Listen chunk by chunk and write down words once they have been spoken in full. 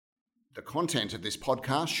The content of this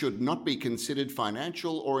podcast should not be considered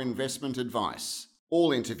financial or investment advice.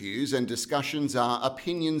 All interviews and discussions are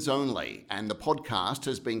opinions only, and the podcast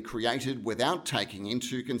has been created without taking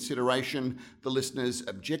into consideration the listener's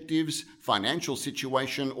objectives, financial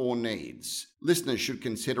situation, or needs. Listeners should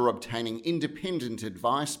consider obtaining independent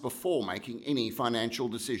advice before making any financial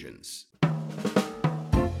decisions.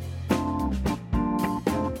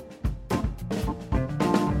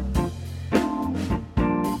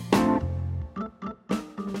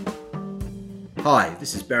 Hi,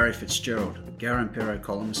 this is Barry Fitzgerald, Garimpeiro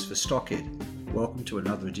columnist for Stockhead. Welcome to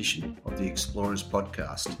another edition of the Explorers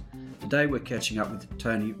podcast. Today we're catching up with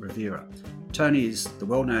Tony Rovira. Tony is the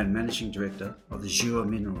well-known managing director of Azure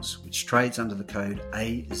Minerals, which trades under the code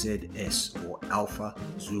AZS, or Alpha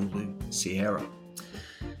Zulu Sierra.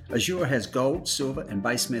 Azure has gold, silver and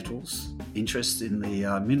base metals interests in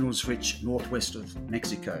the minerals-rich northwest of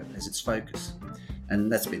Mexico as its focus,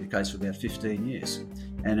 and that's been the case for about 15 years.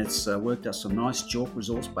 And it's worked out some nice JORC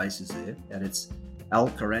resource bases there at its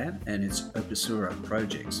Alcaran and its Opusura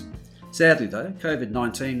projects. Sadly though,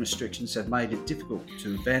 COVID-19 restrictions have made it difficult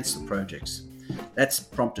to advance the projects. That's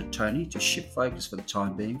prompted Tony to shift focus for the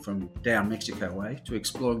time being from down Mexico way to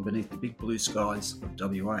exploring beneath the big blue skies of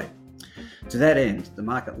WA. To that end, the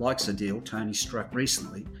market likes a deal Tony struck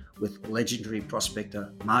recently with legendary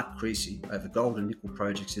prospector Mark Creasy over gold and nickel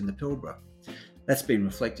projects in the Pilbara. That's been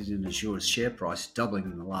reflected in Azure's share price doubling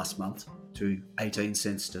in the last month to 18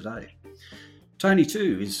 cents today. Tony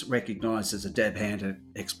too is recognised as a dab hand at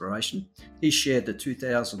exploration. He shared the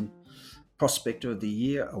 2000 Prospector of the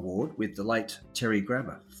Year award with the late Terry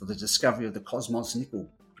Grammer for the discovery of the Cosmos nickel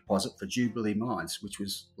deposit for Jubilee Mines, which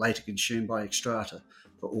was later consumed by Xstrata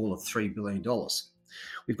for all of $3 billion.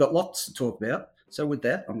 We've got lots to talk about, so with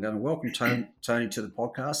that I'm going to welcome Tony to the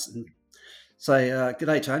podcast and say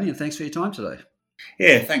g'day Tony, and thanks for your time today.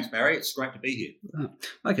 Yeah, thanks, Barry. It's great to be here.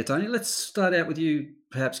 Okay, Tony, let's start out with you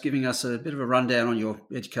perhaps giving us a bit of a rundown on your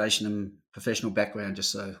education and professional background,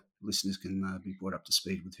 just so listeners can be brought up to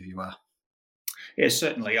speed with who you are. Yeah,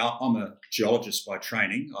 certainly. I'm a geologist by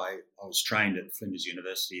training. I was trained at Flinders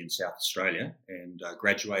University in South Australia and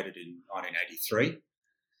graduated in 1983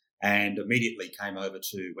 and immediately came over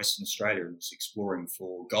to Western Australia and was exploring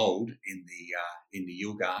for gold in the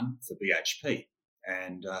Yilgarn for BHP.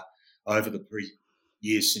 And over the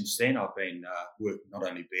years since then, I've been working not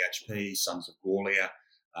only BHP, Sons of Gaulia,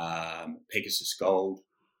 Pegasus Gold,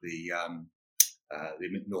 the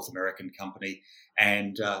North American company,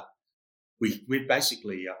 and we've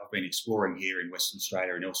basically I've been exploring here in Western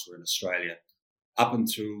Australia and elsewhere in Australia up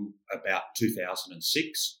until about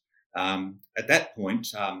 2006. At that point,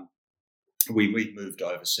 we moved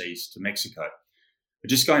overseas to Mexico. But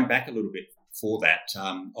just going back a little bit before that,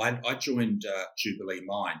 I joined Jubilee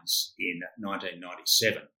Mines in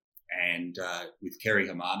 1997 and with Kerry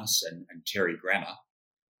Hermanis and Terry Grammer.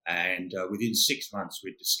 And within 6 months,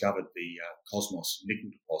 we'd discovered the Cosmos nickel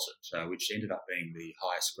deposit, which ended up being the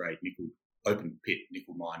highest grade nickel open pit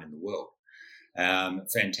nickel mine in the world.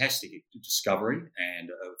 Fantastic discovery and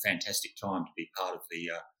a fantastic time to be part of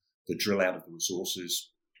the drill out of the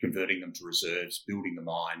resources, converting them to reserves, building the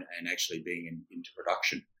mine, and actually being into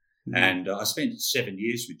production. Mm-hmm. And I spent 7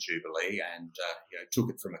 years with Jubilee and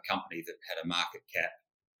took it from a company that had a market cap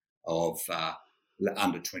of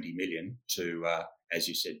under 20 million to, as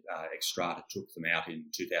you said, Xstrata took them out in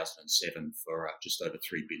 2007 for just over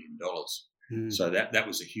 $3 billion. Mm. So that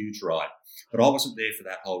was a huge ride. But I wasn't there for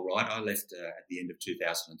that whole ride. I left at the end of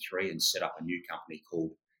 2003 and set up a new company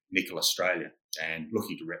called Nickel Australia, and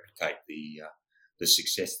looking to replicate the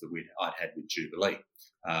success that I'd had with Jubilee.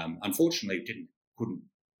 Unfortunately, couldn't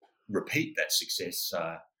repeat that success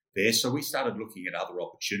there. So we started looking at other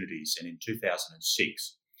opportunities, and in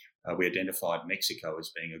 2006, we identified Mexico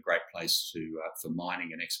as being a great place for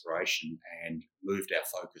mining and exploration, and moved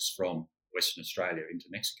our focus from Western Australia into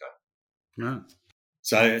Mexico. Right.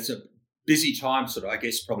 So it's a busy time, sort of, I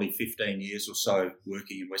guess, probably 15 years or so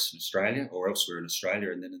working in Western Australia or elsewhere in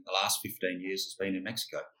Australia, and then in the last 15 years it's been in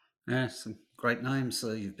Mexico. Yeah, some great names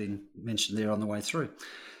you've been mentioned there on the way through.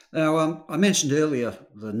 Now, I mentioned earlier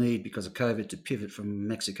the need because of COVID to pivot from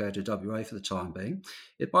Mexico to WA for the time being.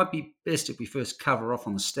 It might be best if we first cover off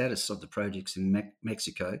on the status of the projects in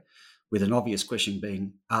Mexico, with an obvious question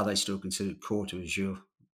being, are they still considered core to Azure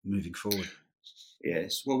moving forward?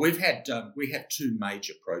 Yes. Well, we have two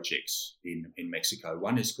major projects in Mexico.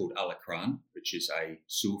 One is called Alacran, which is a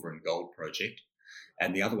silver and gold project,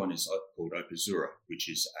 and the other one is called Opusura, which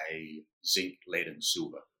is a zinc, lead and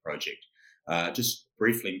silver project. Just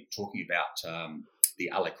briefly talking about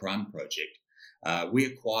the Alacran project, we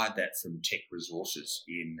acquired that from Teck Resources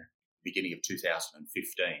in the beginning of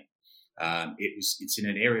 2015. It's in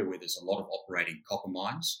an area where there's a lot of operating copper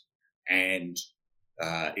mines, and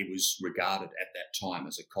it was regarded at that time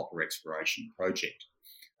as a copper exploration project.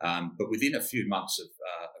 But within a few months of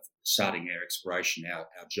starting our exploration, our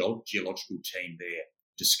geological team there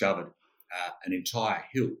discovered an entire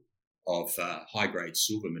hill of high-grade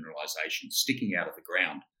silver mineralisation sticking out of the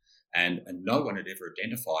ground. And no one had ever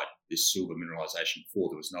identified this silver mineralisation before.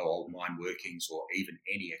 There was no old mine workings or even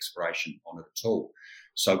any exploration on it at all.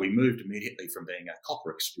 So we moved immediately from being a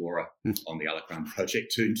copper explorer on the Alacran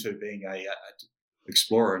project to being a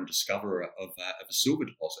explorer and discoverer of a silver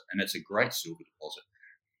deposit. And it's a great silver deposit.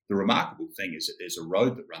 The remarkable thing is that there's a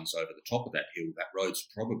road that runs over the top of that hill. That road's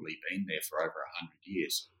probably been there for over 100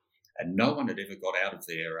 years. And no one had ever got out of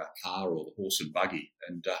their car or the horse and buggy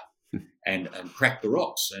and cracked the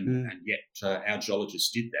rocks. And yet our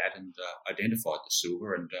geologists did that and identified the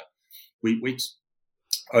silver. And we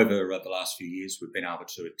over the last few years, we've been able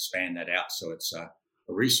to expand that out. So it's a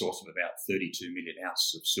resource of about 32 million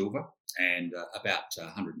ounces of silver and about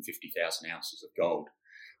 150,000 ounces of gold.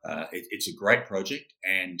 It's a great project,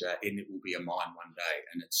 and it will be a mine one day.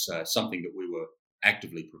 And it's something that we were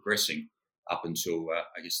actively progressing up until,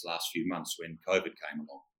 I guess, the last few months when COVID came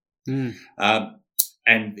along.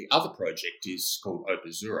 And the other project is called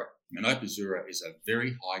Opazura. And Opazura is a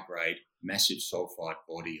very high-grade, massive sulfide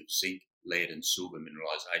body of zinc, lead and silver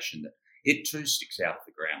mineralisation that it too sticks out of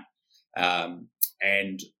the ground.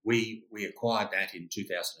 And we acquired that in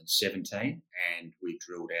 2017, and we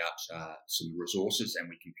drilled out some resources, and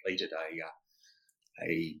we completed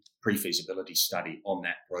a pre-feasibility study on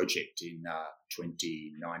that project in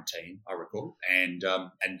 2019, I recall. And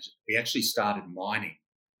we actually started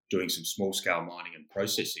doing some small-scale mining and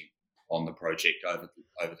processing on the project over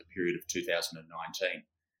the period of 2019.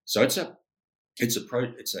 So it's a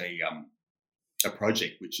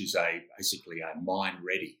project which is basically a mine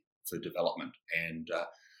ready for development. And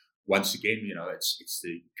once again, it's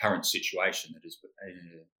the current situation that is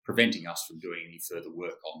preventing us from doing any further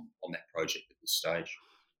work on that project at this stage.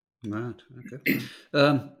 Right. Okay.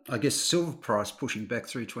 I guess silver price pushing back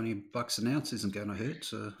through $20 an ounce isn't going to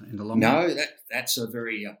hurt in the long run. No, that's a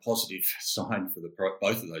very positive sign for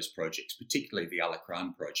both of those projects, particularly the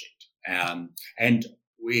Alacran project. And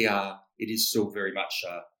it is still very much,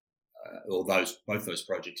 both those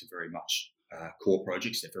projects are very much core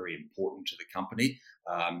projects. They're very important to the company.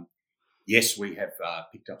 Yes, we have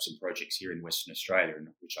picked up some projects here in Western Australia,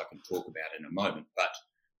 which I can talk about in a moment. But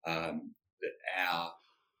our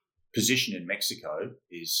position in Mexico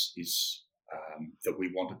is that we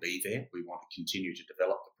want to be there. We want to continue to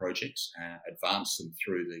develop the projects, advance them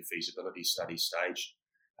through the feasibility study stage,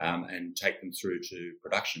 and take them through to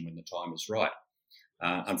production when the time is right.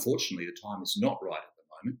 Unfortunately, the time is not right at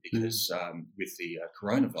the moment because with the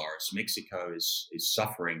coronavirus, Mexico is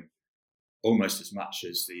suffering almost as much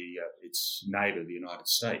as its neighbour, the United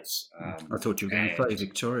States. I thought you were going to say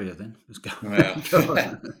Victoria then.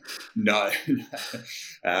 No,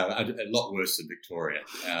 a lot worse than Victoria.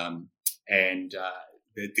 And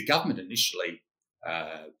the government initially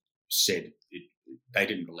said they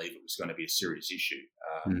didn't believe it was going to be a serious issue,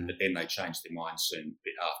 but then they changed their mind soon a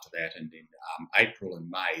bit after that. And in April and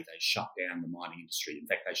May, they shut down the mining industry. In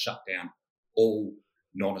fact, they shut down all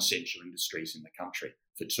non-essential industries in the country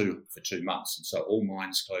for two months, and so all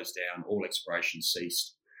mines closed down, all exploration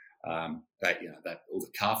ceased. All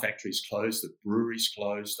the car factories closed, the breweries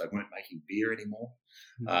closed. They weren't making beer anymore.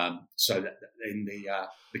 So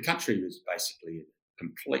the country was basically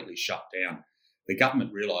completely shut down. The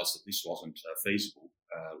government realised that this wasn't feasible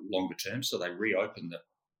longer term, so they reopened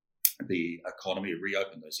the economy,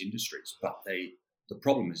 reopened those industries. But the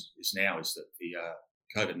problem is that the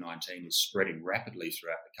COVID-19 is spreading rapidly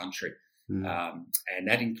throughout the country. And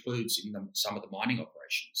that includes some of the mining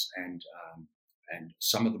operations, and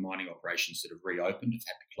some of the mining operations that have reopened have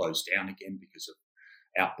had to close down again because of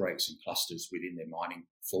outbreaks and clusters within their mining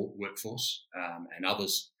workforce, and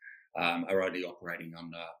others are only operating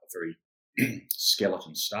on a very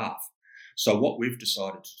skeleton staff. So what we've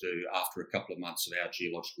decided to do after a couple of months of our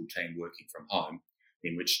geological team working from home,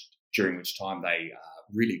 during which time they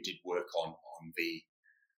really did work on the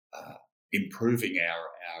improving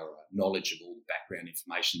our knowledge of all the background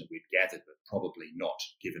information that we'd gathered, but probably not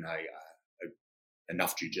given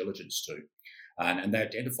enough due diligence to. And they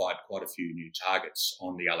identified quite a few new targets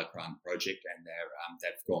on the Alacran project, and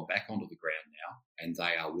they've gone back onto the ground now, and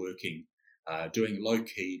they are working, doing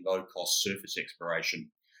low-key, low-cost surface exploration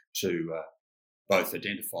to both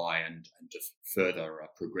identify and to further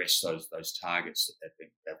progress those targets that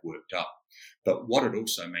they've worked up. But what it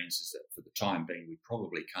also means is that for the time being, we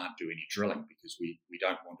probably can't do any drilling because we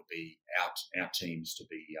don't want to be our teams to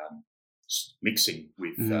be mixing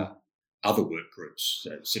with other work groups.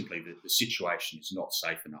 Simply the situation is not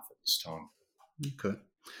safe enough at this time. Okay.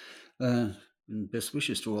 And best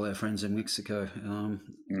wishes to all our friends in Mexico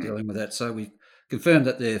dealing with that. So we've confirmed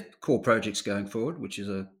that their core project's going forward, which is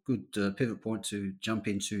a good pivot point to jump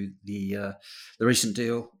into the recent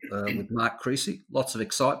deal with Mark Creasy. Lots of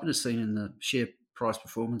excitement is seen in the share price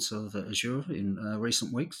performance of Azure in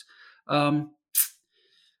recent weeks. Apart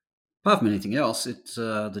from anything else,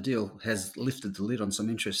 the deal has lifted the lid on some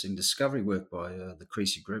interesting discovery work by the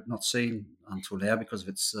Creasy Group, not seen until now because of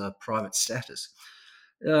its private status.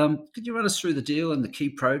 Could you run us through the deal and the key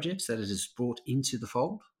projects that it has brought into the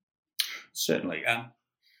fold? Certainly.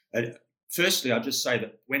 Firstly, I'll just say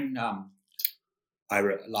that when I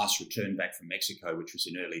last returned back from Mexico, which was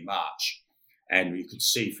in early March, and you could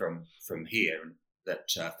see from here that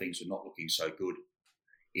things were not looking so good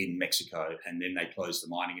in Mexico, and then they closed the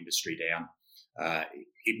mining industry down.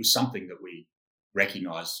 It was something that we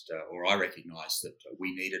recognised, or I recognised, that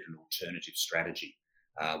we needed an alternative strategy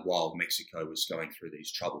while Mexico was going through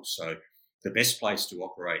these troubles. So the best place to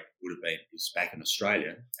operate is back in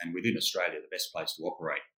Australia, and within Australia, the best place to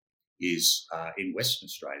operate is in Western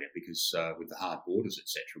Australia, because with the hard borders,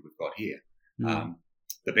 etc., we've got here,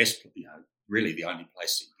 the best, really the only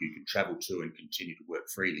place that you can travel to and continue to work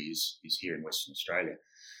freely is here in Western Australia.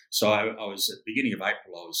 So I was, at the beginning of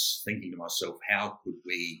April, I was thinking to myself, how could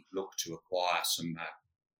we look to acquire some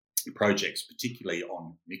projects, particularly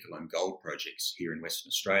on nickel and gold projects here in Western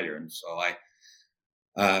Australia? And so I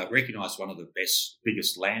recognised one of the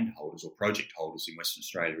biggest landholders or project holders in Western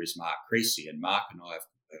Australia is Mark Creasy, and Mark and I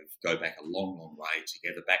go back a long, long way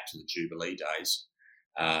together, back to the Jubilee days.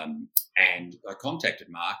 And I contacted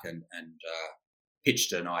Mark and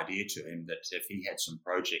pitched an idea to him that if he had some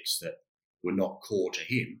projects that were not core to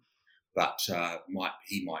him, but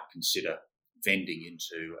he might consider vending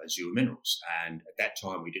into Azure Minerals. And at that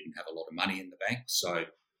time, we didn't have a lot of money in the bank, so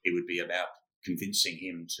it would be about convincing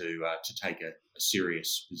him to take a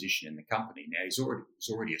serious position in the company. Now, he's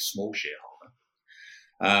already a small shareholder.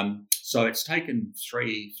 So it's taken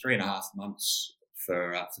three and a half months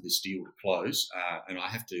for this deal to close, and I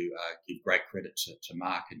have to give great credit to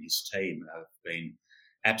Mark and his team. Have been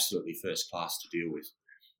absolutely first class to deal with.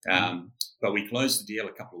 But we closed the deal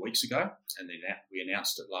a couple of weeks ago, and then we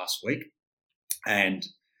announced it last week. And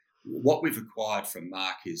what we've acquired from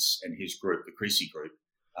Mark and his group, the Creasy Group,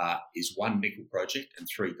 is 1 nickel project and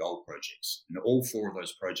 3 gold projects. And all 4 of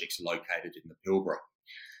those projects are located in the Pilbara.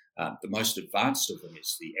 The most advanced of them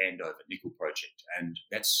is the Andover Nickel Project, and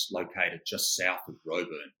that's located just south of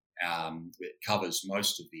Roebourne. It covers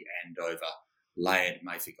most of the Andover layered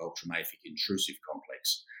mafic ultramafic intrusive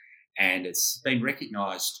complex. And it's been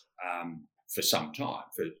recognised for some time,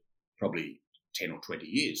 for probably 10 or 20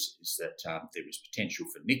 years, is that there was potential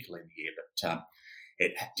for nickel in here, but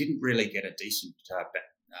it didn't really get a decent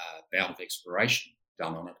bout of exploration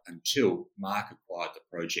done on it until Mark acquired the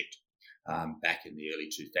project back in the early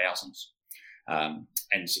 2000s. And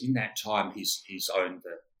in that time, he's owned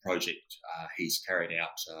the project. He's carried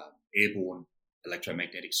out airborne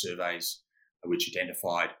electromagnetic surveys, which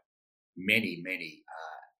identified many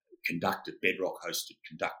bedrock-hosted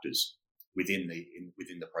conductors within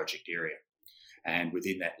the project area, and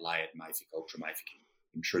within that layered mafic ultramafic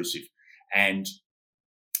intrusive. And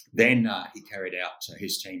then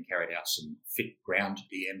his team carried out some fit ground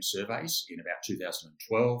EM surveys in about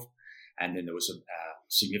 2012. And then there was a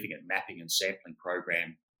significant mapping and sampling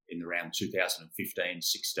program in around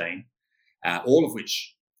 2015-16, all of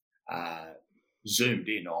which zoomed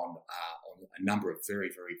in on a number of very,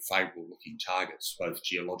 very favourable looking targets, both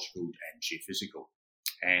geological and geophysical.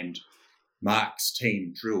 And Mark's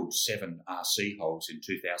team drilled 7 RC holes in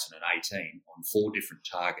 2018 on 4 different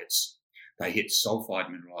targets. They hit sulfide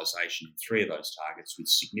mineralisation in 3 of those targets, with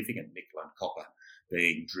significant nickel and copper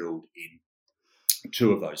being drilled in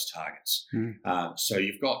 2 of those targets. So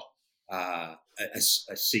you've got a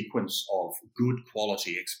sequence of good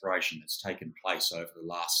quality exploration that's taken place over the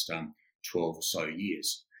last 12 or so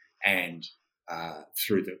years, and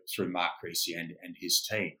through Mark Creasy and his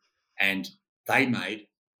team. And they made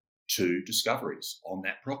 2 discoveries on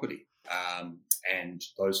that property. And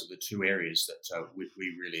those are the 2 areas that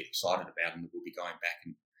we're really excited about, and that we'll be going back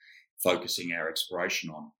and focusing our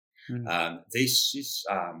exploration on.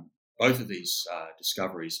 Both of these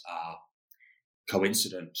discoveries are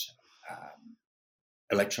coincident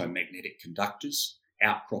electromagnetic conductors,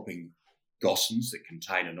 outcropping gossans that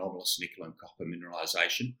contain anomalous nickel and copper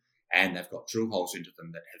mineralisation, and they've got drill holes into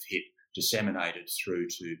them that have disseminated through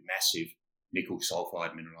to massive nickel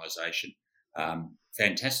sulfide mineralisation.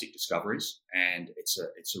 Fantastic discoveries, and it's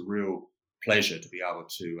a real pleasure to be able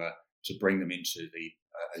to to bring them into the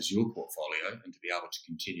Azure portfolio and to be able to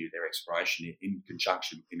continue their exploration in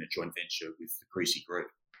conjunction in a joint venture with the Creasy Group.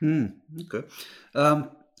 Okay.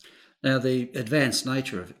 Now, the advanced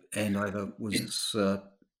nature of Andover was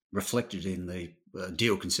reflected in the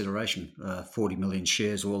deal consideration, 40 million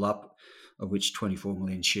shares all up, of which 24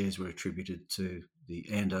 million shares were attributed to the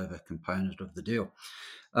Andover component of the deal.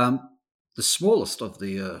 The smallest of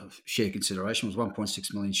the share consideration was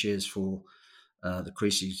 1.6 million shares for the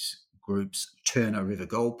Creasy Group's Turner River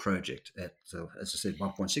Gold Project at, as I said,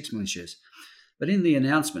 1.6 million shares. But in the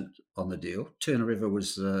announcement on the deal, Turner River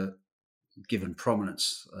was given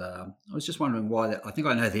prominence. I was just wondering why that. I think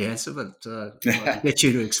I know the answer, but I'll get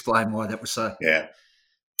you to explain why that was so. Yeah.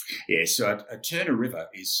 So Turner River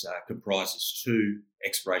comprises two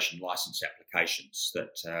exploration license applications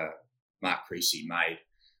that Mark Creasy made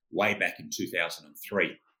way back in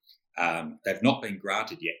 2003. They've not been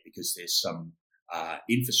granted yet because there's some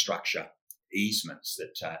infrastructure easements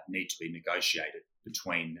that need to be negotiated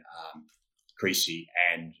between Creasy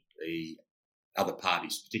and the other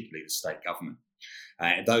parties, particularly the state government.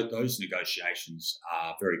 And those negotiations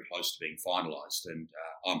are very close to being finalised, and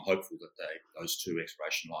I'm hopeful that those two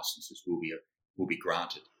exploration licences will be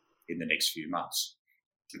granted in the next few months.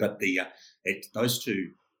 But those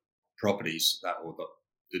two properties,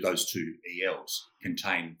 those two ELs,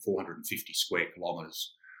 contain 450 square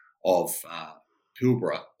kilometres of the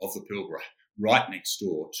Pilbara, right next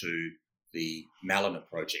door to the Mallina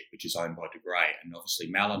project, which is owned by De Grey. And obviously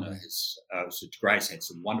Mallina De Grey's had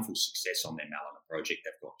some wonderful success on their Mallina project.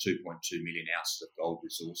 They've got 2.2 million ounces of gold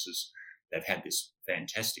resources. They've had this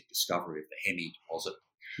fantastic discovery of the Hemi deposit,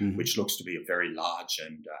 which looks to be a very large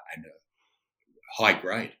and a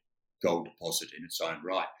high-grade gold deposit in its own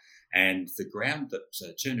right. And the ground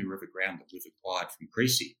that Turner River ground that we've acquired from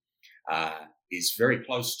Creasy is very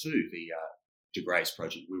close to the De Grey's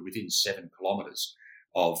project. We're within 7 kilometres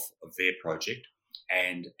of their project,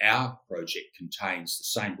 and our project contains the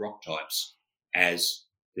same rock types as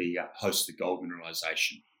the host the gold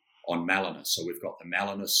mineralisation on Mallina. So we've got the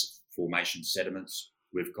Mallina formation sediments,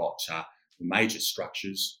 we've got the major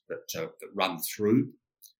structures that run through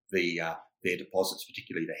their deposits,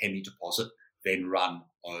 particularly the Hemi deposit, then run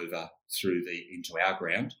over into our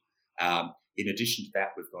ground. In addition to that,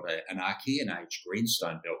 we've got an Archean age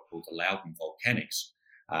greenstone belt called the Loudon Volcanics,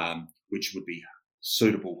 which would be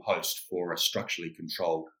suitable host for a structurally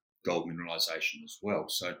controlled gold mineralisation as well.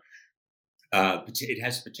 So it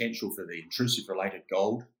has potential for the intrusive related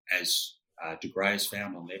gold, as De Grey has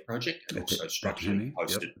found on their project, and also structurally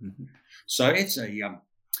hosted. Yep. Mm-hmm. So it's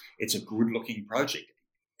a good looking project.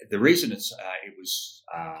 The reason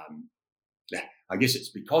I guess it's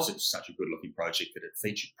because it's such a good looking project that it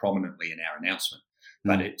featured prominently in our announcement.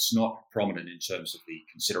 But it's not prominent in terms of the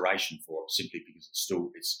consideration for it, simply because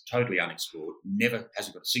it's totally unexplored,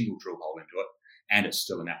 hasn't got a single drill hole into it, and it's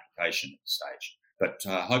still an application at the stage. But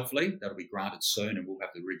hopefully that'll be granted soon, and we'll have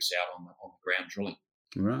the rigs out on the ground drilling.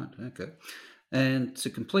 Right. Okay. And to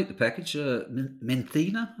complete the package,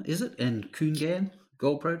 Menthina, is it, and Koongan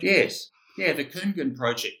Gold Project? Yes. Yeah, the Koongan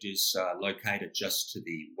project is located just to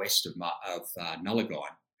the west of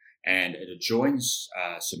Nullagine, and it adjoins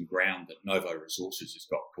some ground that Novo Resources has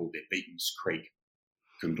got called their Beatons Creek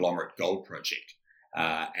Conglomerate Gold Project,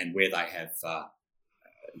 and where they have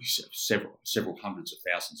several hundreds of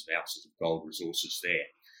thousands of ounces of gold resources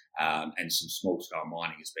there, and some small-scale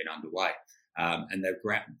mining has been underway. And the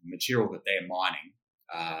material that they're mining,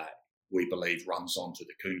 we believe, runs onto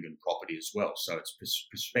the Koongan property as well. So it's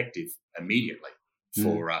prospective immediately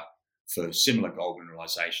for similar gold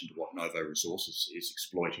mineralisation to what Novo Resources is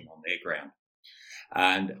exploiting on their ground.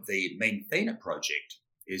 And the Menthina project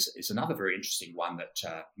is another very interesting one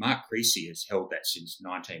that Mark Creasy has held that since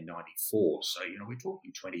 1994. So, we're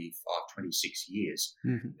talking 25, 26 years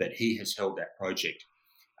that he has held that project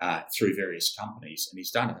through various companies. And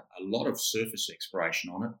he's done a lot of surface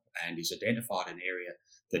exploration on it, and he's identified an area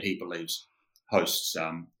that he believes hosts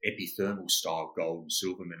epithermal style gold and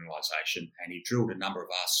silver mineralisation, and he drilled a number of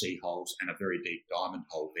RC holes and a very deep diamond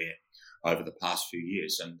hole there over the past few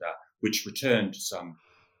years, and which returned some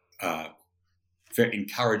very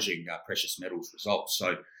encouraging precious metals results.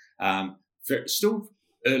 So still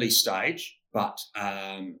early stage, but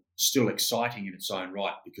still exciting in its own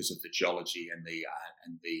right because of the geology and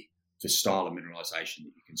the style of mineralisation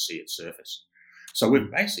that you can see at surface. So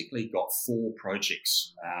we've basically got 4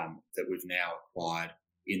 projects that we've now acquired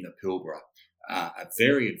in the Pilbara. A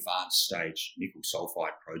very advanced stage nickel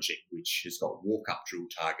sulfide project, which has got walk-up drill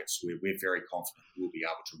targets where we're very confident we'll be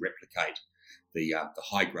able to replicate the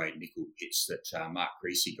high-grade nickel hits that Mark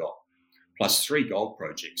Creasy got, plus 3 gold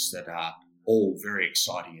projects that are all very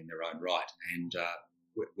exciting in their own right. And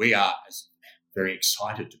we are very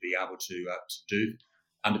excited to be able to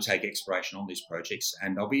undertake exploration on these projects,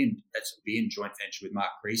 and they'll be in joint venture with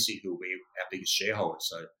Mark Creasy, who will be our biggest shareholder.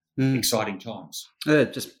 So exciting times.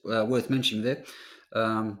 Just worth mentioning there.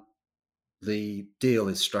 The deal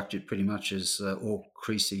is structured pretty much as all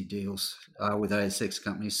Creasy deals are with ASX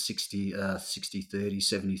companies, 60-30,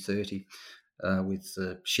 70-30, with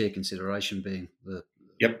share consideration being the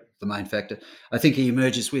main factor. I think he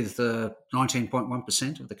emerges with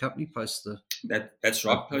 19.1% of the company post the... That's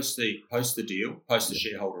right. Post the deal, post the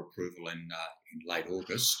shareholder approval in late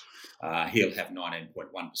August, he'll have 19.1%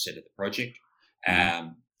 of the project.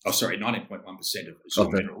 19.1% of Azure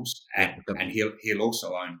Minerals, and he'll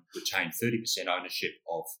also retain 30% ownership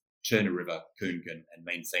of Tony Rovira, Coongan, and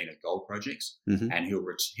Meanthena gold projects, and he'll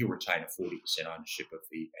retain a 40% ownership of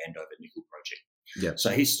the Andover nickel project. Yeah. So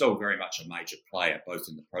he's still very much a major player, both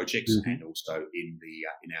in the projects and also in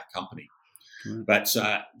our company. But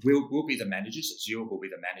we'll be the managers. Azure will be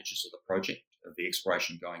the managers of the project, of the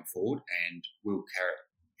exploration going forward, and we'll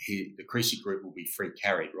carry. The Creasy Group will be free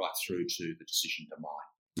carried right through to the decision to mine.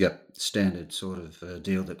 Yep, standard sort of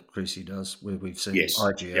deal that Creasy does, where we've seen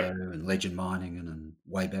IGO and Legend Mining and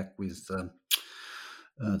way back with the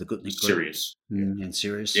Gutnick Group. Sirius. And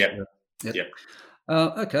Sirius. Yep.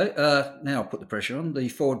 Okay, now I'll put the pressure on. The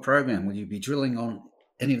forward program, will you be drilling on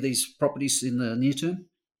any of these properties in the near term?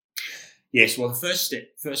 Yes, well, the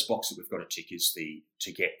first box that we've got to tick is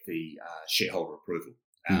to get the shareholder approval,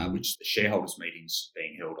 which the shareholders' meeting's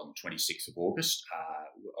being held on the 26th of August.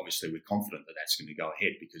 Obviously, we're confident that that's going to go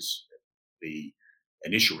ahead because the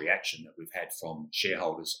initial reaction that we've had from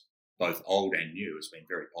shareholders, both old and new, has been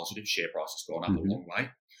very positive. Share price has gone up a long way.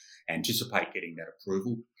 Anticipate getting that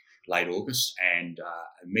approval late August, and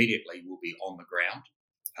immediately we'll be on the ground.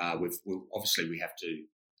 Obviously, we have to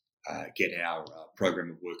get our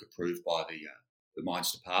program of work approved by the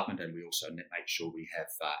mines department, and we also make sure we have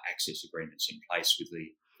access agreements in place with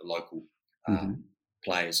the local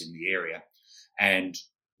players in the area. And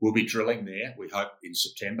we'll be drilling there, we hope, in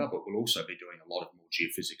September, but we'll also be doing a lot of more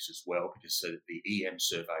geophysics as well, because the EM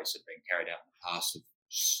surveys that have been carried out in the past have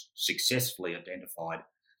successfully identified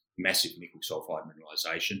massive nickel sulfide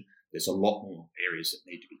mineralisation. There's a lot more areas that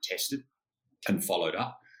need to be tested and followed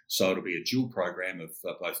up. So it'll be a dual program of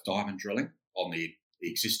both diamond drilling on the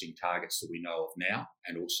existing targets that we know of now,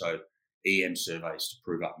 and also EM surveys to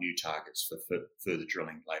prove up new targets for further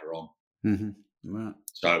drilling later on. Right.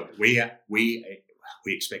 So we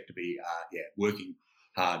expect to be working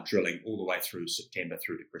hard, drilling all the way through September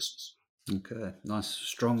through to Christmas. Okay, nice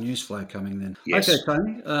strong news flow coming then. Yes. Okay,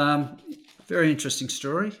 Tony, very interesting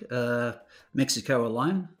story. Mexico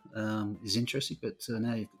alone is interesting, but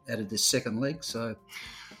now you've added this second leg, so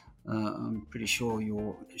I'm pretty sure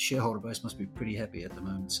your shareholder base must be pretty happy at the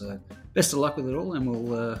moment. So best of luck with it all, and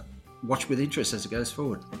we'll watch with interest as it goes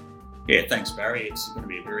forward. Yeah, thanks, Barry. It's going to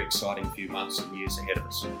be a very exciting few months and years ahead of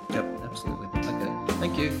us. Yep, absolutely. Okay,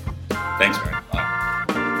 thank you. Thanks, Barry. Bye.